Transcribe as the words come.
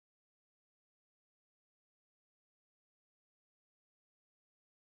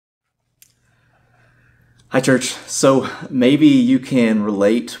Hi, church. So maybe you can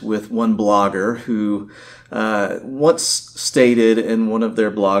relate with one blogger who once stated in one of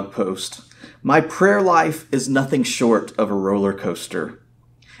their blog posts, "My prayer life is nothing short of a roller coaster."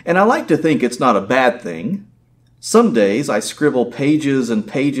 And I like to think it's not a bad thing. Some days I scribble pages and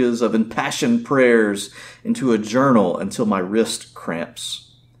pages of impassioned prayers into a journal until my wrist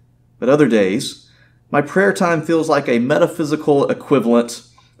cramps. But other days, my prayer time feels like a metaphysical equivalent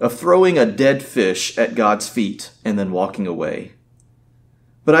of throwing a dead fish at God's feet and then walking away.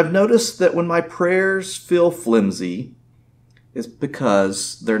 But I've noticed that when my prayers feel flimsy, it's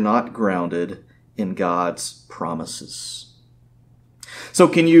because they're not grounded in God's promises. So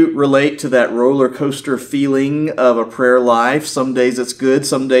can you relate to that roller coaster feeling of a prayer life? Some days it's good,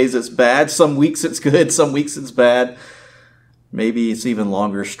 some days it's bad, some weeks it's good, some weeks it's bad. Maybe it's even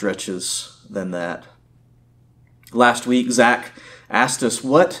longer stretches than that. Last week, Zach asked us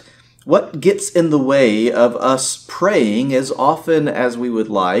what gets in the way of us praying as often as we would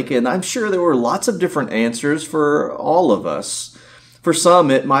like, and I'm sure there were lots of different answers for all of us. For some,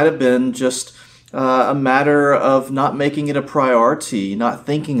 it might have been just a matter of not making it a priority, not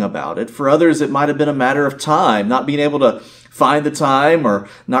thinking about it. For others, it might have been a matter of time, not being able to find the time or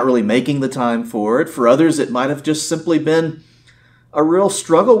not really making the time for it. For others, it might have just simply been a real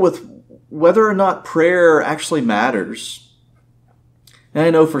struggle with whether or not prayer actually matters. And I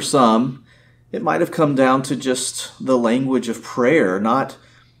know for some, it might have come down to just the language of prayer, not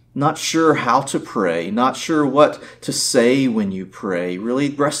sure how to pray, not sure what to say when you pray, really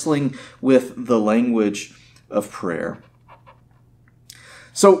wrestling with the language of prayer.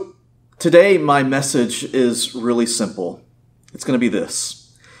 So today, my message is really simple. It's going to be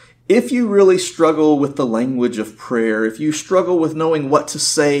this. If you really struggle with the language of prayer, if you struggle with knowing what to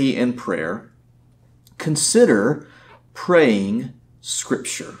say in prayer, consider praying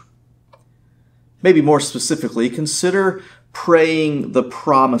Scripture. Maybe more specifically, consider praying the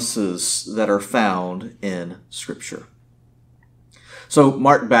promises that are found in Scripture. So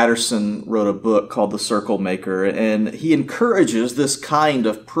Mark Batterson wrote a book called The Circle Maker, and he encourages this kind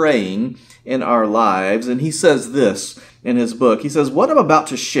of praying in our lives. And he says this in his book. He says, "What I'm about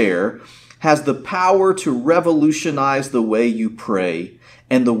to share has the power to revolutionize the way you pray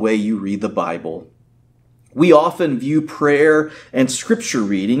and the way you read the Bible. We often view prayer and scripture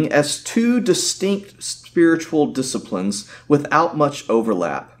reading as two distinct spiritual disciplines without much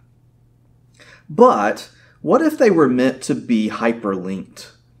overlap. But what if they were meant to be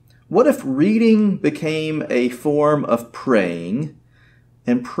hyperlinked? What if reading became a form of praying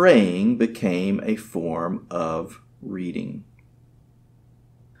and praying became a form of reading?"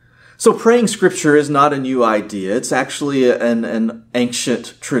 So praying Scripture is not a new idea. It's actually an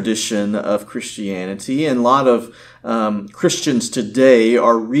ancient tradition of Christianity, and a lot of Christians today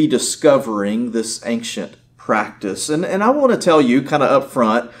are rediscovering this ancient practice. And I want to tell you kind of up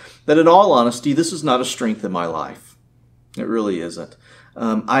front that in all honesty, this is not a strength in my life. It really isn't.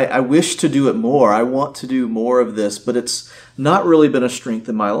 I wish to do it more. I want to do more of this, but it's not really been a strength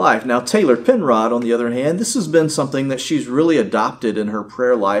in my life. Now, Taylor Penrod, on the other hand, this has been something that she's really adopted in her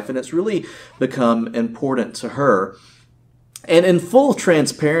prayer life, and it's really become important to her. And in full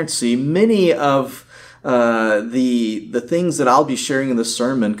transparency, many of the things that I'll be sharing in this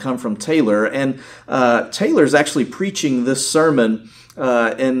sermon come from Taylor, and Taylor's actually preaching this sermon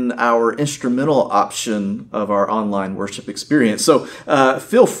in our instrumental option of our online worship experience. So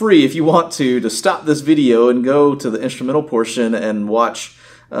feel free, if you want to stop this video and go to the instrumental portion and watch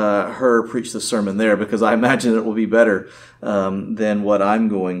her preach the sermon there, because I imagine it will be better than what I'm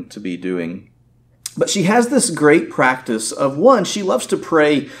going to be doing. But she has this great practice of, one, she loves to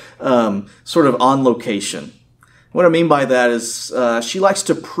pray sort of on location. What I mean by that is she likes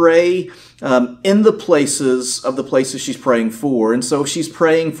to pray in the places she's praying for. And so if she's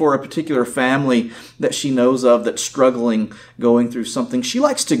praying for a particular family that she knows of that's struggling, going through something, she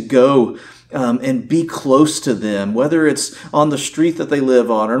likes to go and be close to them, whether it's on the street that they live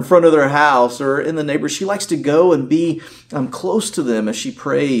on or in front of their house or in the neighborhood. She likes to go and be close to them as she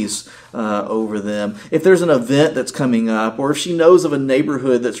prays over them. If there's an event that's coming up, or if she knows of a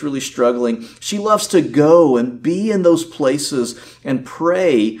neighborhood that's really struggling, she loves to go and be in those places and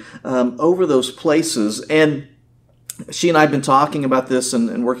pray over those places. And she and I have been talking about this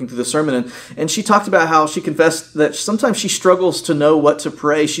and working through the sermon, and she talked about how she confessed that sometimes she struggles to know what to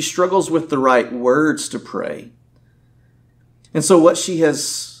pray. She struggles with the right words to pray. And so what she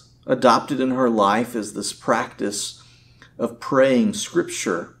has adopted in her life is this practice of praying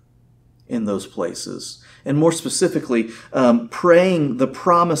Scripture in those places. And more specifically, praying the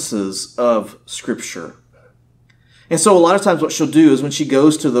promises of Scripture. And so a lot of times what she'll do is when she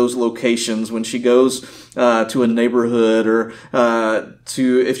goes to those locations, when she goes to a neighborhood or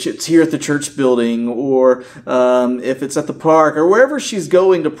if it's here at the church building or if it's at the park or wherever she's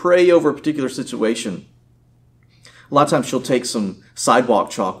going to pray over a particular situation, a lot of times she'll take some sidewalk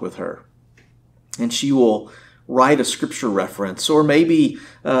chalk with her and she will write a scripture reference or maybe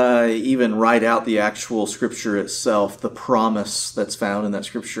even write out the actual scripture itself, the promise that's found in that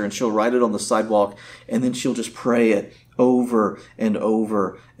scripture, and she'll write it on the sidewalk and then she'll just pray it over and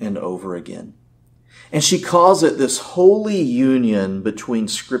over and over again. And she calls it this holy union between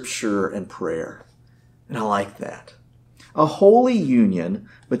scripture and prayer. And I like that. A holy union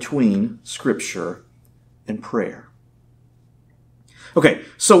between scripture and prayer. Okay,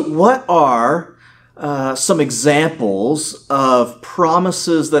 so what are some examples of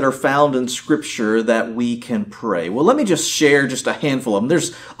promises that are found in Scripture that we can pray? Well, let me just share just a handful of them.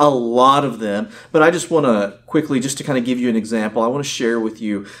 There's a lot of them, but I just want to quickly, just to kind of give you an example, I want to share with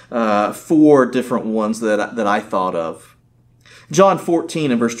you 4 different ones that I thought of. John 14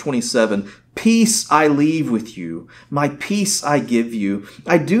 and verse 27, "Peace I leave with you, my peace I give you.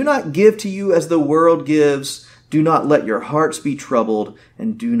 I do not give to you as the world gives. Do not let your hearts be troubled,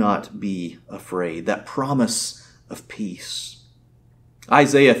 and do not be afraid." That promise of peace.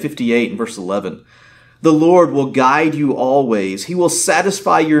 Isaiah 58 and verse 11. "The Lord will guide you always. He will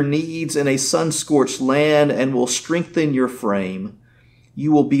satisfy your needs in a sun-scorched land and will strengthen your frame.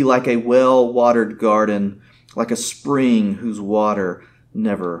 You will be like a well-watered garden, like a spring whose water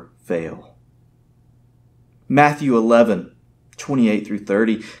never fail." Matthew 11, 28 through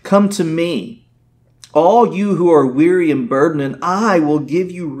 30. "Come to me, all you who are weary and burdened, and I will give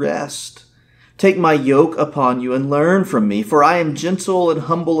you rest. Take my yoke upon you and learn from me, for I am gentle and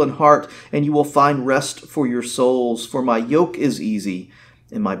humble in heart, and you will find rest for your souls. For my yoke is easy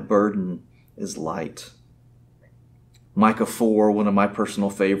and my burden is light." Micah 4, one of my personal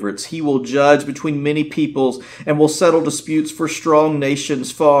favorites. "He will judge between many peoples and will settle disputes for strong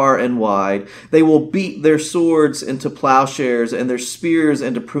nations far and wide. They will beat their swords into plowshares and their spears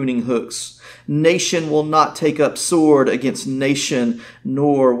into pruning hooks. Nation will not take up sword against nation,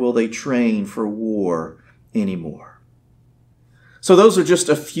 nor will they train for war anymore." So those are just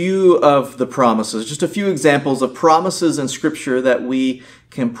a few of the promises, just a few examples of promises in Scripture that we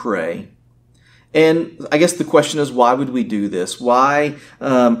can pray. And I guess the question is, why would we do this? Why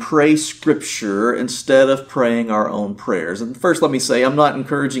pray Scripture instead of praying our own prayers? And first, let me say, I'm not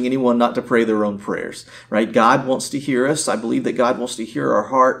encouraging anyone not to pray their own prayers, right? God wants to hear us. I believe that God wants to hear our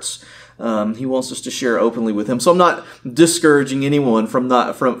hearts. He wants us to share openly with Him. So I'm not discouraging anyone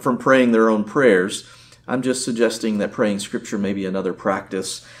from praying their own prayers. I'm just suggesting that praying Scripture may be another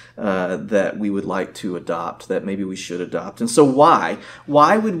practice that we would like to adopt, that maybe we should adopt. And so why?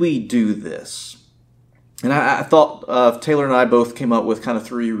 Why would we do this? And I thought Taylor and I both came up with kind of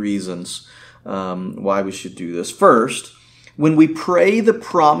 3 reasons why we should do this. First, when we pray the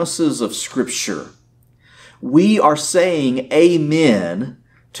promises of Scripture, we are saying amen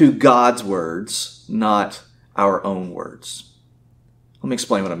to God's words, not our own words. Let me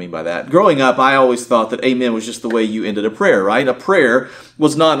explain what I mean by that. Growing up, I always thought that amen was just the way you ended a prayer, right? A prayer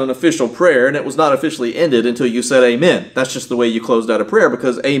was not an official prayer, and it was not officially ended until you said amen. That's just the way you closed out a prayer,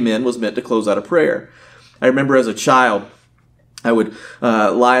 because amen was meant to close out a prayer. I remember as a child, I would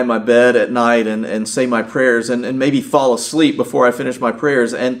lie in my bed at night and say my prayers and maybe fall asleep before I finished my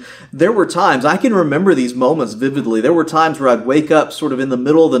prayers. And there were times, I can remember these moments vividly, there were times where I'd wake up sort of in the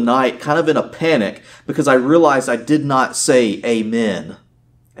middle of the night, kind of in a panic, because I realized I did not say amen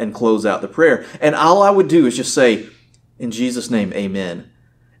and close out the prayer. And all I would do is just say, "In Jesus' name, amen."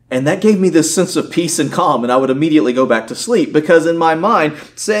 And that gave me this sense of peace and calm, and I would immediately go back to sleep, because in my mind,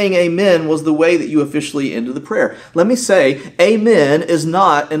 saying amen was the way that you officially ended the prayer. Let me say, amen is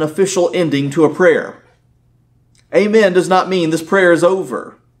not an official ending to a prayer. Amen does not mean this prayer is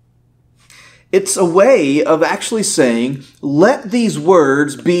over. It's a way of actually saying, let these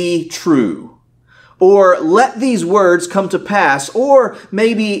words be true. Or let these words come to pass. Or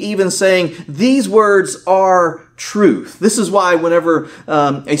maybe even saying, these words are truth. This is why whenever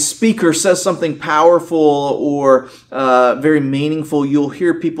a speaker says something powerful or very meaningful, you'll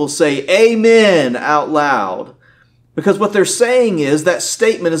hear people say amen out loud. Because what they're saying is, that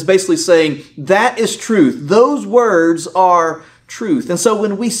statement is basically saying, that is truth. Those words are truth. And so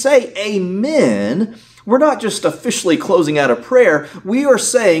when we say amen, we're not just officially closing out a prayer. We are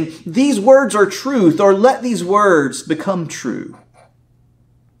saying these words are truth, or let these words become true.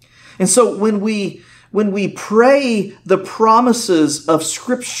 And so when we pray the promises of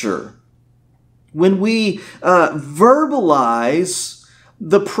Scripture, when we verbalize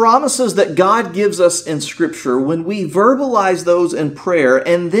the promises that God gives us in Scripture, when we verbalize those in prayer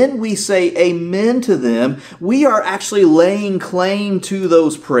and then we say amen to them, we are actually laying claim to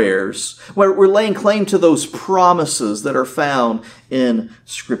those prayers. We're laying claim to those promises that are found in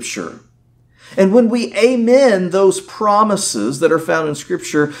Scripture. And when we amen those promises that are found in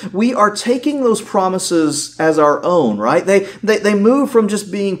Scripture, we are taking those promises as our own, right? They move from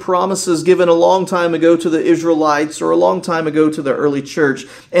just being promises given a long time ago to the Israelites or a long time ago to the early church.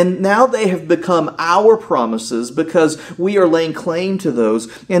 And now they have become our promises because we are laying claim to those.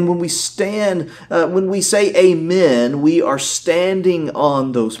 And when we when we say amen, we are standing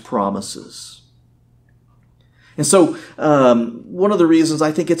on those promises. And so one of the reasons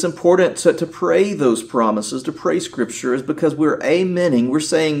I think it's important to pray those promises, to pray Scripture, is because we're amening. We're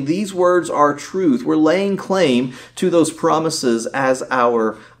saying these words are truth. We're laying claim to those promises as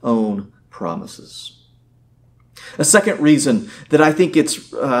our own promises. A second reason that I think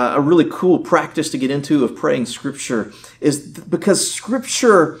it's a really cool practice to get into of praying Scripture is because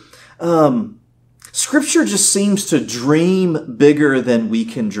Scripture just seems to dream bigger than we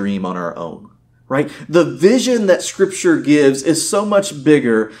can dream on our own. Right? The vision that Scripture gives is so much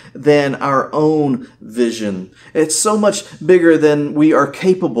bigger than our own vision. It's so much bigger than we are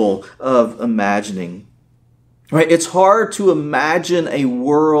capable of imagining. Right? It's hard to imagine a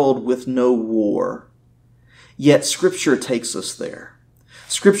world with no war, yet Scripture takes us there.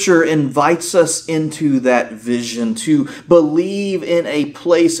 Scripture invites us into that vision to believe in a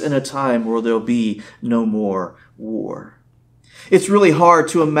place and a time where there'll be no more war. It's really hard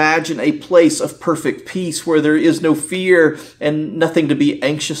to imagine a place of perfect peace where there is no fear and nothing to be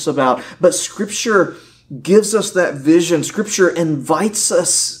anxious about. But Scripture gives us that vision. Scripture invites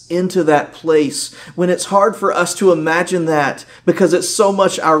us into that place when it's hard for us to imagine that because it's so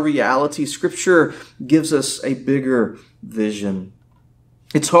much our reality. Scripture gives us a bigger vision.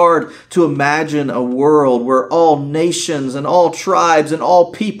 It's hard to imagine a world where all nations and all tribes and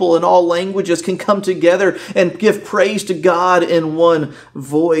all people and all languages can come together and give praise to God in one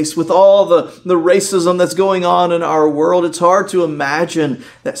voice. With all the racism that's going on in our world, it's hard to imagine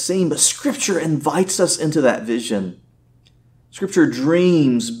that scene, but Scripture invites us into that vision. Scripture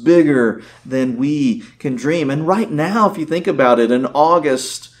dreams bigger than we can dream. And right now, if you think about it, in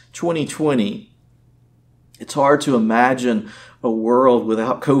August 2020, it's hard to imagine a world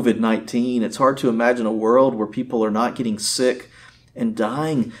without COVID-19. It's hard to imagine a world where people are not getting sick and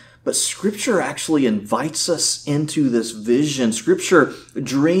dying. But Scripture actually invites us into this vision. Scripture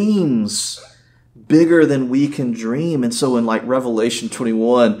dreams bigger than we can dream. And so in Revelation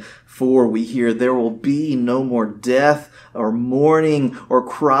 21:4, we hear there will be no more death or mourning or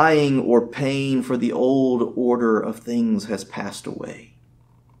crying or pain, for the old order of things has passed away.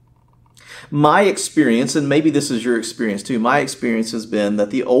 My experience, and maybe this is your experience too, my experience has been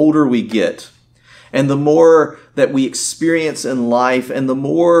that the older we get and the more that we experience in life and the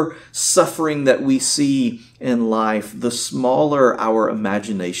more suffering that we see in life, the smaller our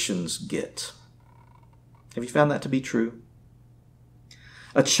imaginations get. Have you found that to be true?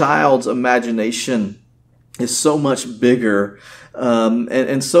 A child's imagination is so much bigger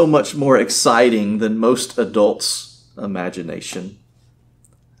and so much more exciting than most adults' imagination.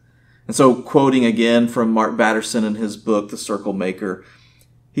 And so, quoting again from Mark Batterson in his book, The Circle Maker,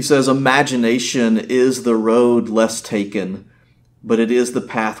 he says, "Imagination is the road less taken, but it is the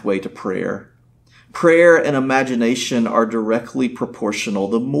pathway to prayer. Prayer and imagination are directly proportional.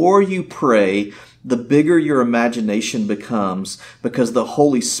 The more you pray, the bigger your imagination becomes because the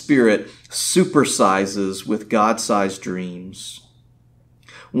Holy Spirit supersizes with God-sized dreams."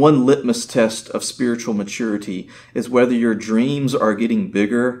 One litmus test of spiritual maturity is whether your dreams are getting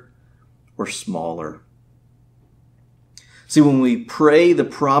bigger or smaller. See, when we pray the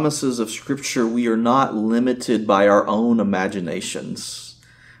promises of Scripture, we are not limited by our own imaginations.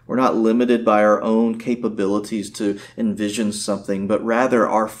 We're not limited by our own capabilities to envision something, but rather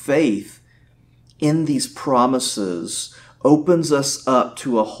our faith in these promises opens us up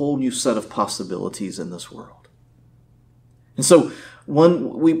to a whole new set of possibilities in this world. And so,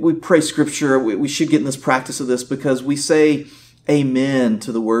 we pray Scripture, we should get in this practice of this because we say amen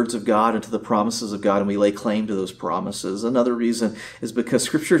to the words of God and to the promises of God, and we lay claim to those promises. Another reason is because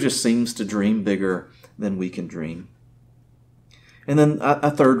Scripture just seems to dream bigger than we can dream. And then a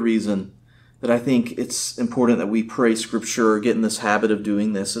third reason that I think it's important that we pray Scripture or get in this habit of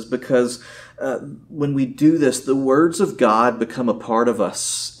doing this is because when we do this, the words of God become a part of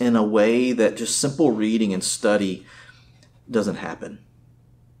us in a way that just simple reading and study doesn't happen.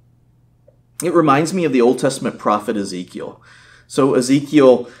 It reminds me of the Old Testament prophet Ezekiel. So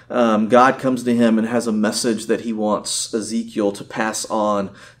Ezekiel, God comes to him and has a message that he wants Ezekiel to pass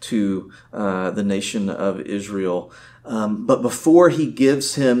on to the nation of Israel. But before he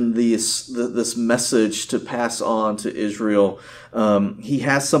gives him this message to pass on to Israel, he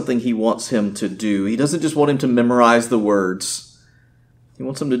has something he wants him to do. He doesn't just want him to memorize the words. He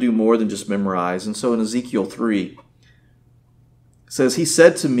wants him to do more than just memorize. And so in Ezekiel 3, it says, "He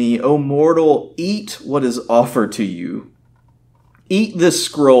said to me, O mortal, eat what is offered to you. Eat this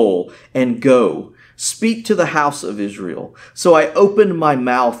scroll and go. Speak to the house of Israel." So I opened my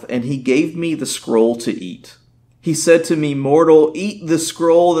mouth, and he gave me the scroll to eat. He said to me, "Mortal, eat the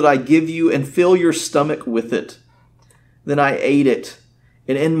scroll that I give you and fill your stomach with it." Then I ate it,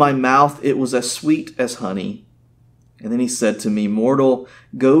 and in my mouth it was as sweet as honey. And then he said to me, "Mortal,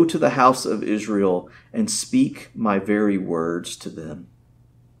 go to the house of Israel and speak my very words to them."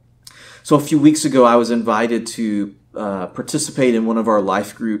 So a few weeks ago, I was invited to participate in one of our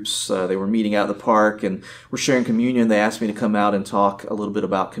life groups. They were meeting out at the park and were sharing communion. They asked me to come out and talk a little bit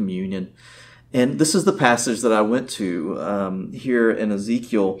about communion. And this is the passage that I went to here in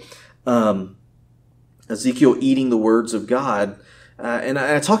Ezekiel. Ezekiel eating the words of God. And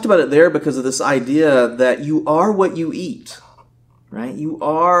I talked about it there because of this idea that you are what you eat, right? You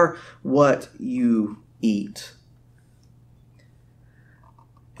are what you eat.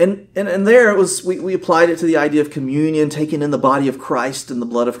 And there it was, we applied it to the idea of communion, taking in the body of Christ and the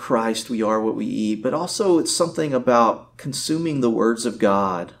blood of Christ. We are what we eat. But also it's something about consuming the words of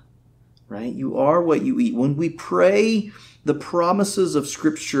God, right? You are what you eat. When we pray the promises of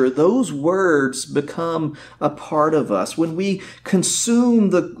Scripture, those words become a part of us. When we consume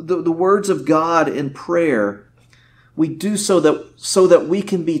the words of God in prayer, we do so that we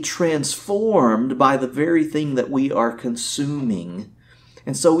can be transformed by the very thing that we are consuming.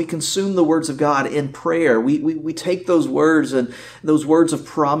 And so we consume the words of God in prayer. We take those words and those words of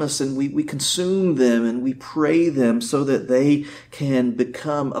promise and we consume them and we pray them so that they can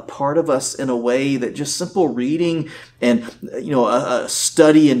become a part of us in a way that just simple reading and a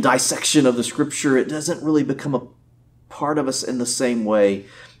study and dissection of the Scripture, it doesn't really become a part of us in the same way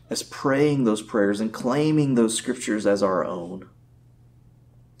as praying those prayers and claiming those Scriptures as our own.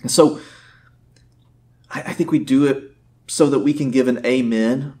 And so I think we do it so that we can give an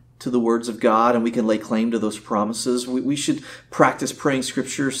amen to the words of God and we can lay claim to those promises. We should practice praying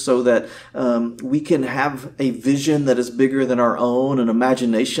Scripture so that we can have a vision that is bigger than our own, an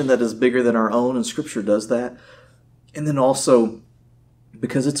imagination that is bigger than our own, and Scripture does that. And then also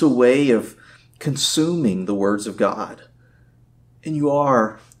because it's a way of consuming the words of God. And you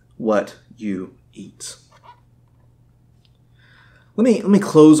are what you eat. Let me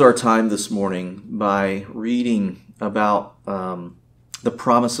close our time this morning by reading about the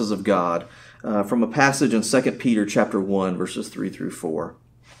promises of God from a passage in 2 Peter chapter 1, verses 3 through 4.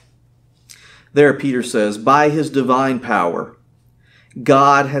 There Peter says, "By his divine power,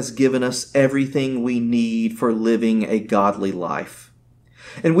 God has given us everything we need for living a godly life.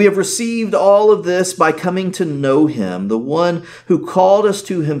 And we have received all of this by coming to know him, the one who called us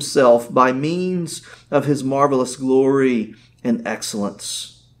to himself by means of his marvelous glory and excellence.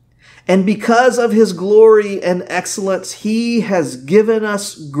 And because of his glory and excellence, he has given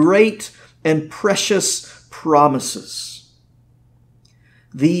us great and precious promises.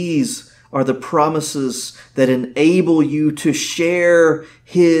 These are the promises that enable you to share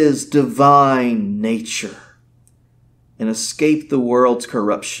his divine nature and escape the world's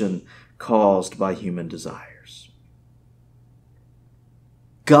corruption caused by human desires."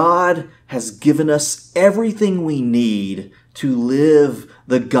 God has given us everything we need to live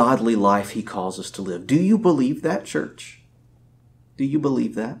the godly life he calls us to live. Do you believe that, church? Do you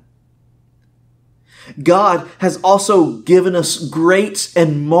believe that? God has also given us great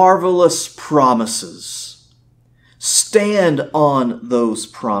and marvelous promises. Stand on those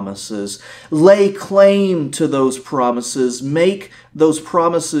promises. Lay claim to those promises. Make those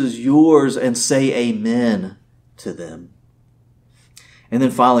promises yours and say amen to them. And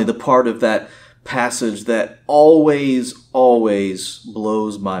then finally, the part of that passage that always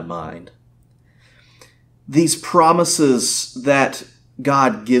blows my mind. These promises that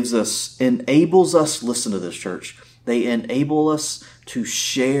God gives us enables us, listen to this, church, they enable us to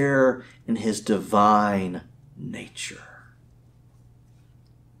share in his divine nature.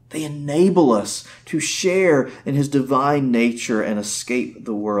 They enable us to share in his divine nature and escape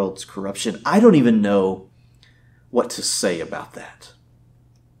the world's corruption. I don't even know what to say about that,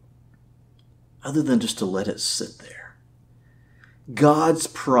 other than just to let it sit there. God's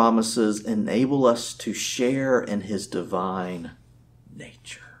promises enable us to share in his divine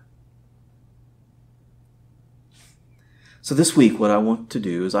nature. So this week, what I want to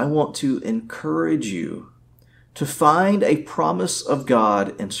do is I want to encourage you to find a promise of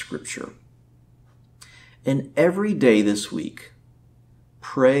God in Scripture. And every day this week,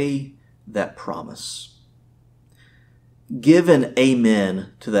 pray that promise. Give an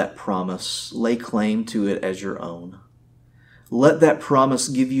amen to that promise. Lay claim to it as your own. Let that promise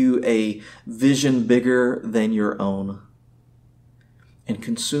give you a vision bigger than your own. And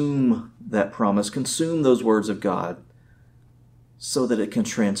consume that promise. Consume those words of God so that it can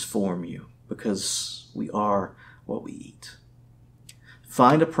transform you, because we are what we eat.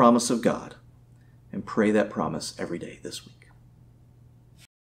 Find a promise of God and pray that promise every day this week.